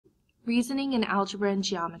Reasoning in Algebra and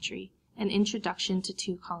Geometry, an introduction to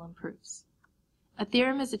two-column proofs. A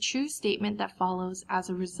theorem is a true statement that follows as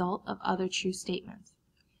a result of other true statements.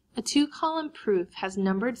 A two-column proof has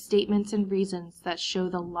numbered statements and reasons that show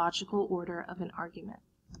the logical order of an argument.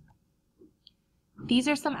 These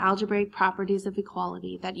are some algebraic properties of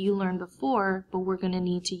equality that you learned before, but we're going to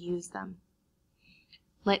need to use them.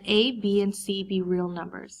 Let A, B, and C be real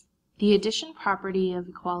numbers. The addition property of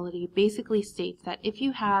equality basically states that if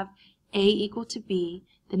you have A equal to B,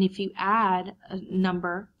 then if you add a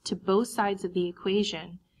number to both sides of the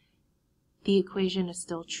equation is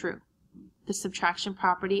still true. The subtraction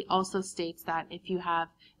property also states that if you have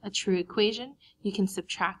a true equation, you can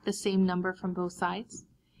subtract the same number from both sides.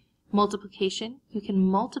 Multiplication, you can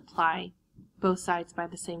multiply both sides by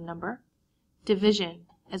the same number. Division,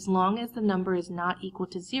 as long as the number is not equal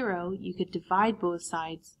to 0, you could divide both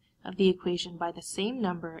sides of the equation by the same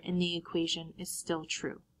number and the equation is still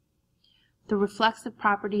true. The reflexive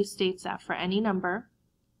property states that for any number,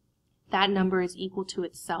 that number is equal to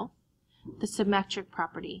itself. The symmetric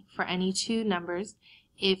property, for any two numbers,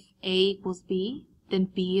 if A equals B, then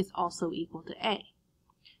B is also equal to A.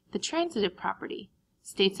 The transitive property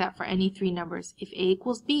states that for any three numbers, if A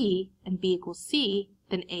equals B and B equals C,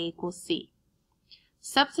 then A equals C.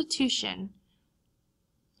 Substitution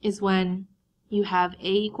is when you have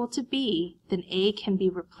A equal to B, then A can be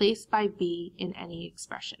replaced by B in any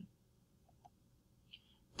expression.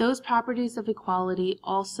 Those properties of equality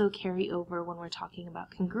also carry over when we're talking about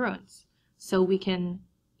congruence. So we can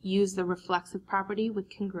use the reflexive property with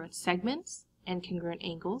congruent segments and congruent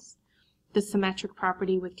angles, the symmetric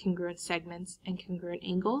property with congruent segments and congruent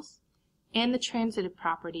angles, and the transitive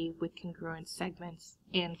property with congruent segments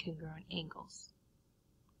and congruent angles.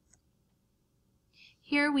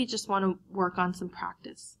 Here we just want to work on some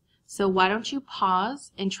practice. So why don't you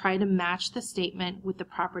pause and try to match the statement with the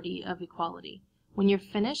property of equality. When you're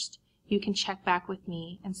finished, you can check back with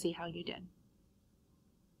me and see how you did.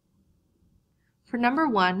 For number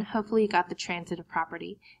 1, hopefully you got the transitive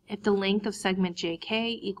property. If the length of segment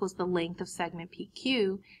JK equals the length of segment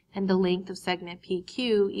PQ, and the length of segment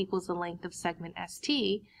PQ equals the length of segment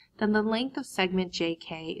ST, then the length of segment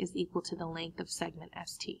JK is equal to the length of segment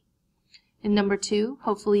ST. In number 2,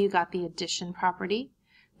 hopefully you got the addition property.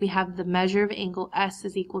 We have the measure of angle S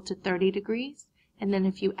is equal to 30 degrees, and then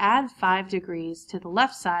if you add 5 degrees to the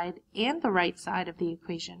left side and the right side of the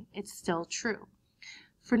equation, it's still true.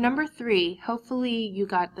 For number 3, hopefully you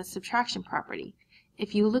got the subtraction property.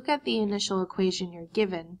 If you look at the initial equation you're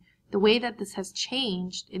given, the way that this has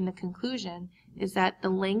changed in the conclusion is that the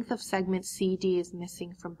length of segment CD is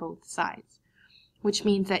missing from both sides, which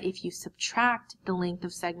means that if you subtract the length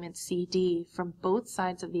of segment CD from both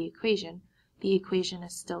sides of the equation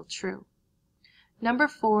is still true. Number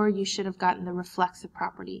 4, you should have gotten the reflexive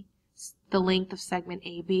property. The length of segment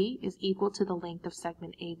AB is equal to the length of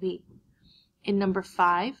segment AB. In number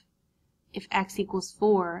 5, if x equals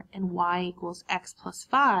 4 and y equals x plus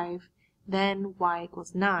 5, then y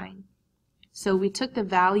equals 9. So we took the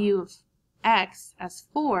value of x as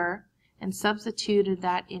 4 and substituted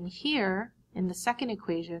that in here in the second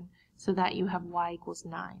equation so that you have y equals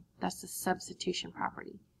 9. That's the substitution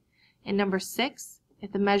property. In number 6,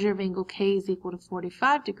 if the measure of angle K is equal to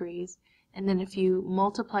 45 degrees, and then if you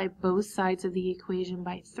multiply both sides of the equation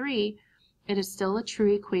by 3, it is still a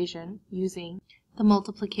true equation using the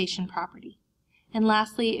multiplication property. And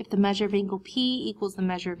lastly, if the measure of angle P equals the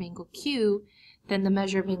measure of angle Q, then the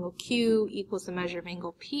measure of angle Q equals the measure of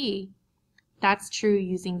angle P. That's true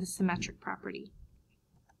using the symmetric property.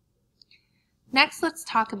 Next, let's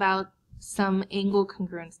talk about some angle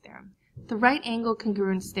congruence theorem. The right angle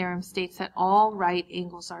congruence theorem states that all right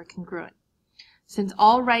angles are congruent. Since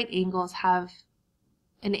all right angles have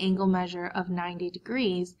an angle measure of 90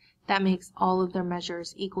 degrees, that makes all of their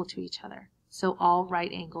measures equal to each other. So all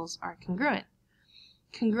right angles are congruent.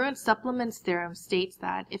 Congruent supplements theorem states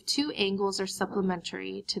that if two angles are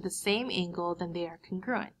supplementary to the same angle, then they are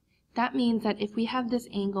congruent. That means that if we have this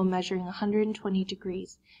angle measuring 120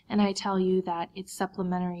 degrees, and I tell you that it's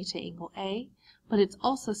supplementary to angle A, but it's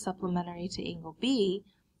also supplementary to angle B,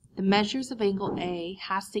 the measures of angle A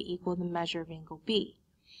has to equal the measure of angle B.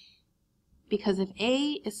 Because if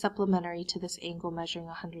A is supplementary to this angle measuring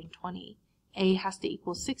 120, A has to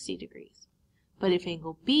equal 60 degrees. But if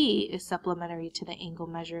angle B is supplementary to the angle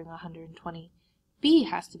measuring 120, B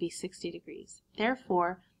has to be 60 degrees.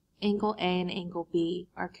 Therefore, angle A and angle B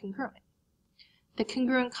are congruent. The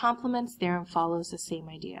congruent complements theorem follows the same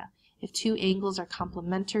idea. If two angles are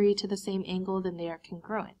complementary to the same angle, then they are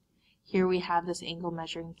congruent. Here we have this angle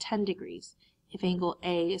measuring 10 degrees. If angle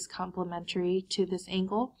A is complementary to this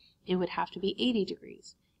angle, it would have to be 80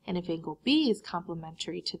 degrees. And if angle B is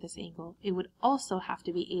complementary to this angle, it would also have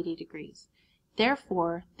to be 80 degrees.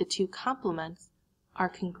 Therefore, the two complements are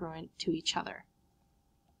congruent to each other.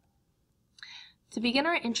 To begin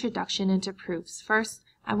our introduction into proofs, first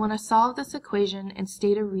I want to solve this equation and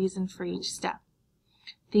state a reason for each step.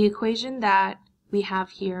 The equation that we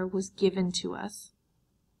have here was given to us.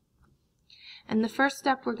 And the first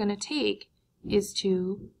step we're going to take is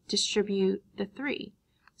to distribute the 3.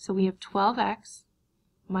 So we have 12x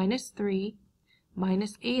minus 3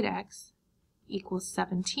 minus 8x equals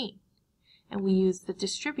 17. And we use the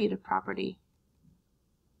distributive property.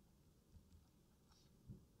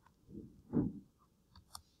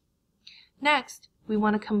 Next, we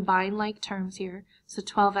want to combine like terms here. So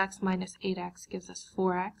 12x minus 8x gives us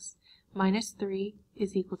 4x minus 3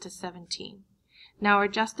 is equal to 17. Now our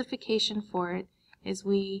justification for it is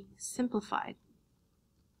we simplified.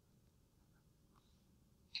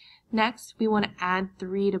 Next, we want to add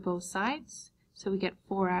 3 to both sides. So we get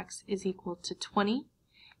 4x is equal to 20,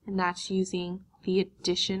 and that's using the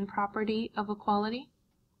addition property of equality.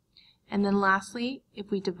 And then lastly,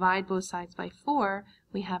 if we divide both sides by 4,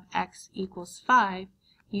 we have x equals 5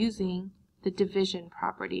 using the division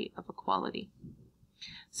property of equality.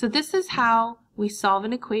 So this is how we solve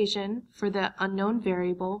an equation for the unknown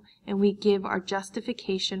variable, and we give our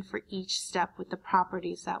justification for each step with the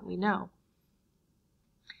properties that we know.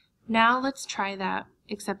 Now let's try that,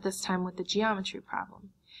 except this time with the geometry problem.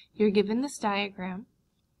 You're given this diagram,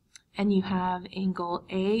 and you have angle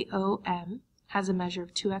AOM has a measure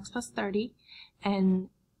of 2x plus 30, and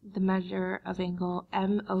the measure of angle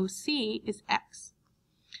MOC is x.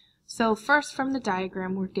 So first from the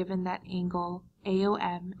diagram, we're given that angle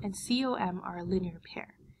AOM and COM are a linear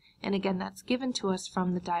pair. And again, that's given to us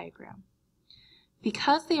from the diagram.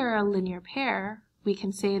 Because they are a linear pair, we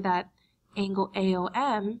can say that angle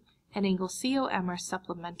AOM and angle COM are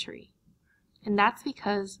supplementary. And that's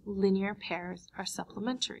because linear pairs are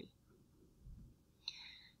supplementary.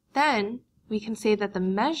 Then we can say that the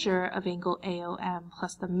measure of angle AOM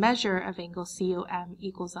plus the measure of angle COM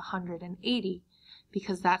equals 180,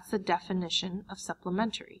 because that's the definition of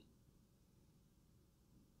supplementary.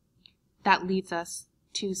 That leads us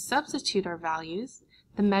to substitute our values.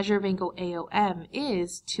 The measure of angle AOM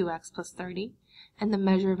is 2x plus 30, and the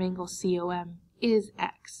measure of angle COM is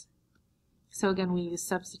x. So again, we use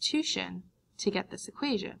substitution to get this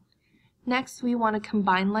equation. Next, we want to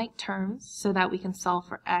combine like terms so that we can solve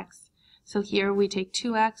for x. So here we take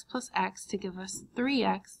 2x plus x to give us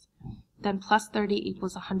 3x, then plus 30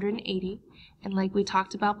 equals 180, and like we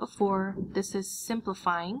talked about before, this is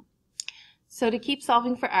simplifying. So to keep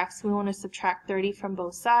solving for x, we want to subtract 30 from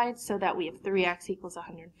both sides so that we have 3x equals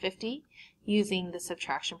 150, using the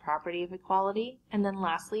subtraction property of equality. And then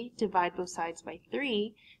lastly, divide both sides by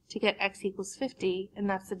 3 to get x equals 50, and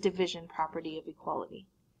that's the division property of equality.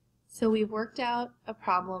 So we've worked out a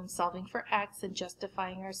problem solving for x and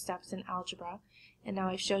justifying our steps in algebra, and now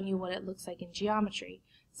I've shown you what it looks like in geometry.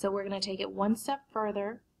 So we're going to take it one step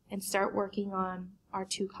further and start working on our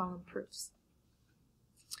two-column proofs.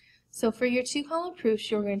 So for your two-column proofs,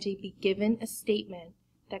 you're going to be given a statement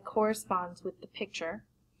that corresponds with the picture,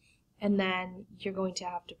 and then you're going to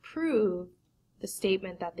have to prove the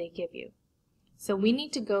statement that they give you. So we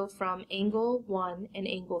need to go from angle 1 and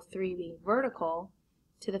angle 3 being vertical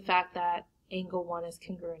to the fact that angle 1 is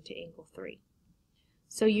congruent to angle 3.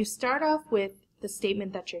 So you start off with the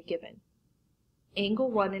statement that you're given. Angle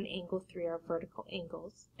 1 and angle 3 are vertical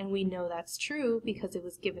angles, and we know that's true because it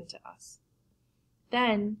was given to us.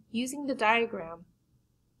 Then, using the diagram,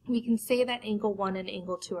 we can say that angle 1 and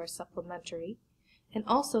angle 2 are supplementary, and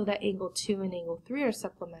also that angle 2 and angle 3 are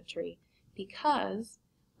supplementary because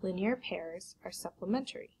linear pairs are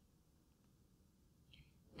supplementary.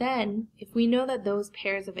 Then, if we know that those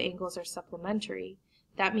pairs of angles are supplementary,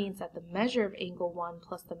 that means that the measure of angle 1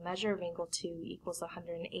 plus the measure of angle 2 equals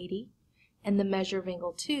 180, and the measure of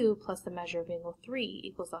angle 2 plus the measure of angle 3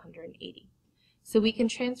 equals 180. So we can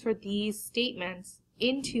transfer these statements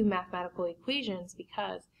into mathematical equations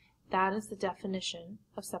because that is the definition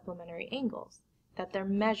of supplementary angles, that their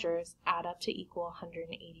measures add up to equal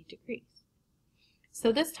 180 degrees.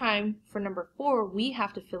 So this time, for number 4, we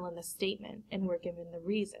have to fill in the statement, and we're given the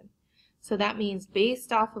reason. So that means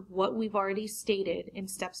based off of what we've already stated in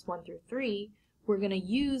steps 1 through 3, we're going to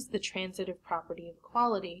use the transitive property of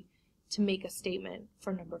equality to make a statement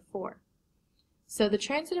for number 4. So the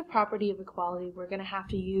transitive property of equality, we're going to have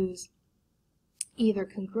to use either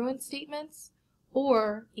congruent statements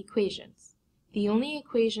or equations. The only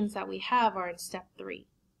equations that we have are in step 3.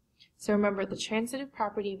 So remember, the transitive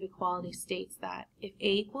property of equality states that if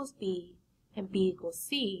A equals B and B equals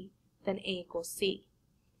C, then A equals C.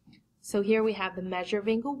 So here we have the measure of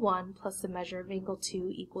angle 1 plus the measure of angle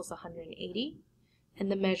 2 equals 180,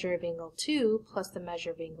 and the measure of angle 2 plus the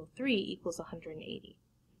measure of angle 3 equals 180.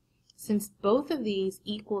 Since both of these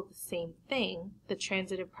equal the same thing, the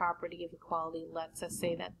transitive property of equality lets us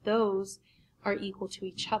say that those are equal to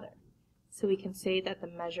each other. So we can say that the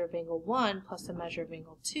measure of angle 1 plus the measure of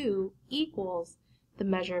angle 2 equals the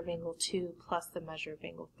measure of angle 2 plus the measure of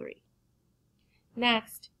angle 3.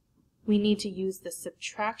 Next, we need to use the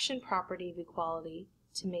subtraction property of equality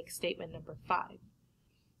to make statement number 5.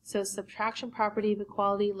 So subtraction property of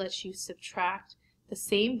equality lets you subtract the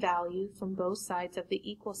same value from both sides of the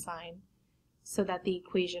equal sign so that the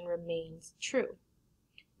equation remains true.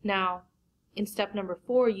 Now, in step number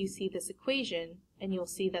 4, you see this equation, and you'll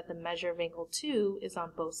see that the measure of angle 2 is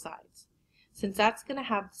on both sides. Since that's going to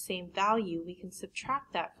have the same value, we can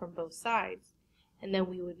subtract that from both sides, and then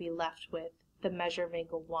we would be left with the measure of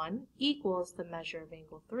angle 1 equals the measure of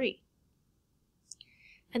angle 3.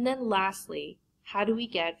 And then lastly, how do we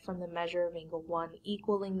get from the measure of angle 1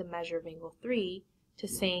 equaling the measure of angle 3 to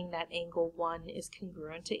saying that angle 1 is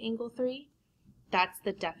congruent to angle 3? That's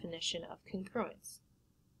the definition of congruence.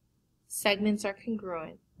 Segments are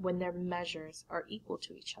congruent when their measures are equal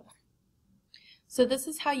to each other. So this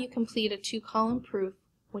is how you complete a 2-column proof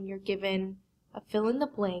when you're given a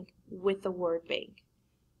fill-in-the-blank with the word bank.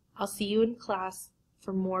 I'll see you in class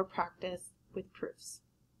for more practice with proofs.